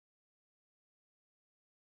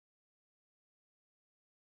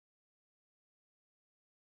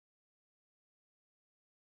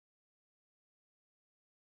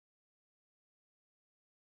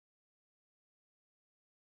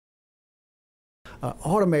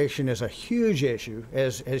Automation is a huge issue,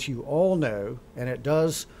 as you all know, and it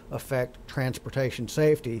does affect transportation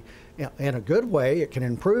safety. In a good way, it can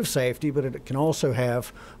improve safety, but it can also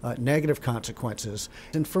have negative consequences.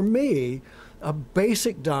 And for me, a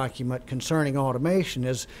basic document concerning automation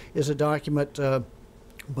is a document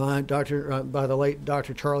by the late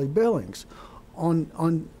Dr. Charlie Billings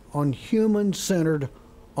on human-centered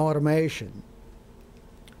automation.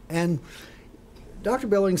 And Dr.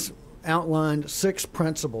 Billings outlined 6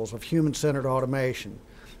 principles of human-centered automation,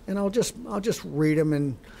 and I'll just read them,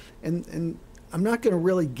 and I'm not going to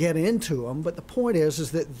really get into them, but the point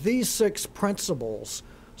is that these 6 principles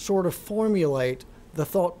sort of formulate the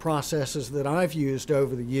thought processes that I've used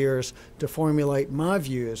over the years to formulate my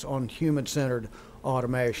views on human-centered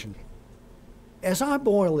automation. As I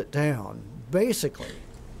boil it down, basically,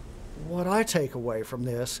 what I take away from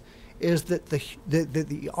this is that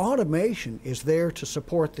the automation is there to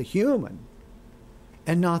support the human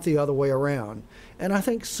and not the other way around. And I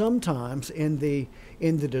think sometimes in the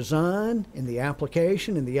design, in the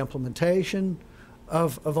application, in the implementation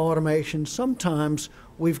of automation, sometimes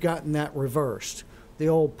we've gotten that reversed. The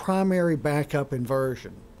old primary backup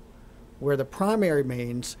inversion, where the primary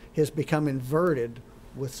means has become inverted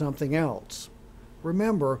with something else.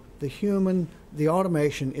 Remember, the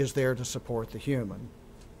automation is there to support the human.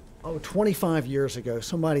 25 years ago,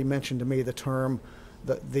 somebody mentioned to me the term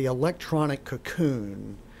the electronic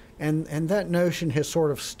cocoon, and that notion has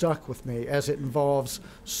sort of stuck with me as it involves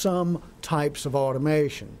some types of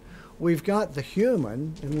automation. We've got the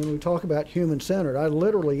human, and when we talk about human-centered, I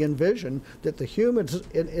literally envision that the human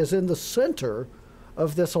is in the center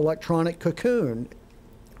of this electronic cocoon.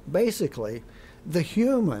 Basically, the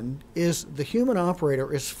human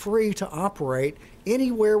operator is free to operate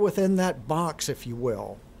anywhere within that box, if you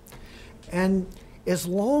will. And as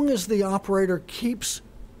long as the operator keeps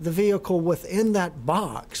the vehicle within that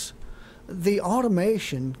box, the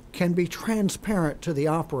automation can be transparent to the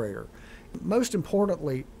operator. Most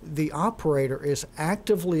importantly, the operator is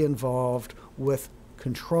actively involved with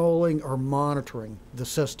controlling or monitoring the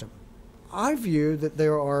system. I view that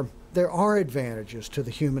there are advantages to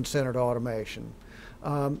the human-centered automation.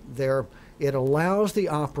 It allows the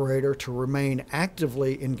operator to remain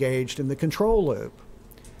actively engaged in the control loop,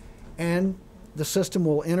 and the system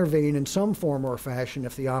will intervene in some form or fashion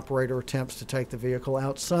if the operator attempts to take the vehicle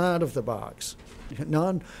outside of the box.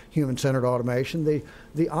 Non-human-centered automation,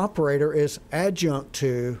 the operator is adjunct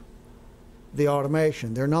to the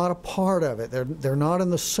automation. They're not a part of it. They're not in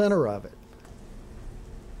the center of it.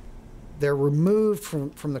 They're removed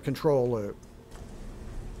from the control loop.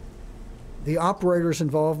 The operator's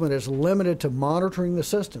involvement is limited to monitoring the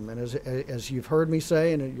system. And as you've heard me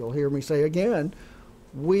say, and you'll hear me say again,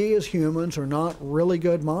 we as humans are not really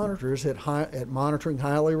good monitors at monitoring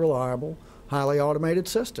highly reliable, highly automated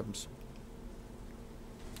systems.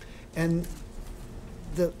 And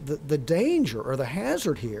the danger or the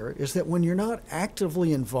hazard here is that when you're not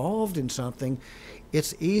actively involved in something,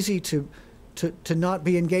 it's easy to not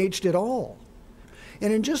be engaged at all.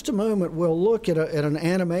 And in just a moment, we'll look at an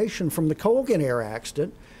animation from the Colgan Air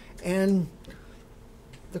accident, and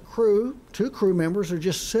the two crew members are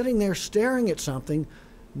just sitting there staring at something,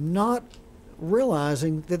 not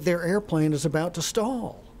realizing that their airplane is about to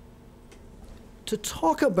stall. To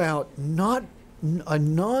talk about a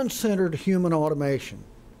non-centered human automation,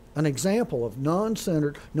 an example of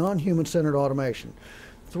non-human-centered automation.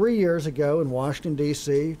 3 years ago in Washington,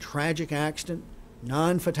 D.C., tragic accident,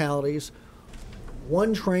 9 fatalities.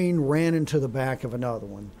 One train ran into the back of another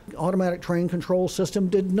one. The automatic train control system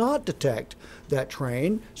did not detect that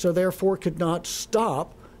train, so therefore could not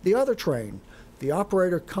stop the other train. The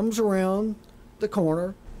operator comes around the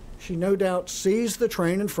corner. She no doubt sees the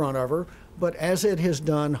train in front of her, but as it has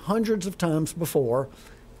done hundreds of times before,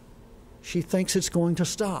 she thinks it's going to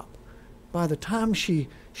stop. By the time she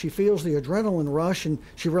feels the adrenaline rush and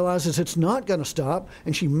she realizes it's not going to stop,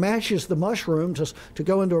 and she mashes the mushroom to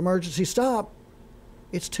go into emergency stop,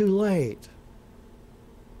 it's too late.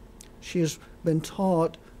 She has been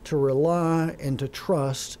taught to rely and to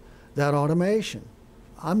trust that automation.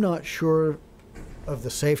 I'm not sure of the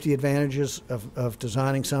safety advantages of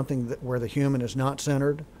designing something where the human is not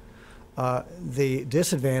centered. The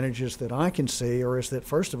disadvantages that I can see is that,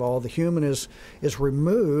 first of all, the human is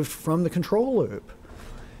removed from the control loop,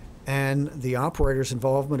 and the operator's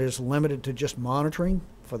involvement is limited to just monitoring.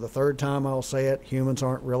 For the third time, I'll say it, humans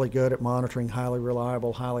aren't really good at monitoring highly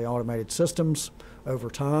reliable, highly automated systems over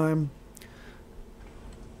time.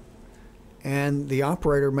 And the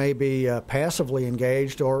operator may be passively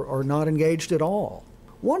engaged or not engaged at all.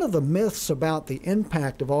 One of the myths about the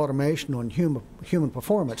impact of automation on human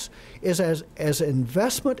performance is as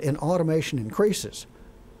investment in automation increases,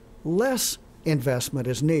 less investment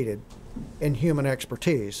is needed in human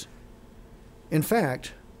expertise. In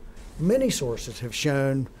fact, many sources have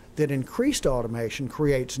shown that increased automation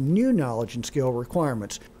creates new knowledge and skill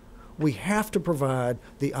requirements. We have to provide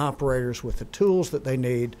the operators with the tools that they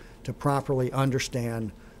need to properly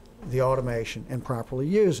understand the automation and properly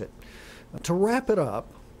use it. To wrap it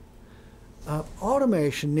up,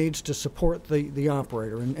 automation needs to support the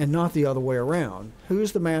operator and not the other way around.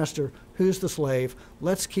 Who's the master? Who's the slave?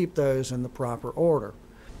 Let's keep those in the proper order.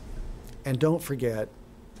 And don't forget,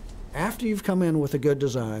 after you've come in with a good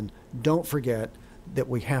design, don't forget that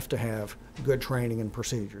we have to have good training and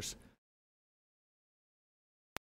procedures.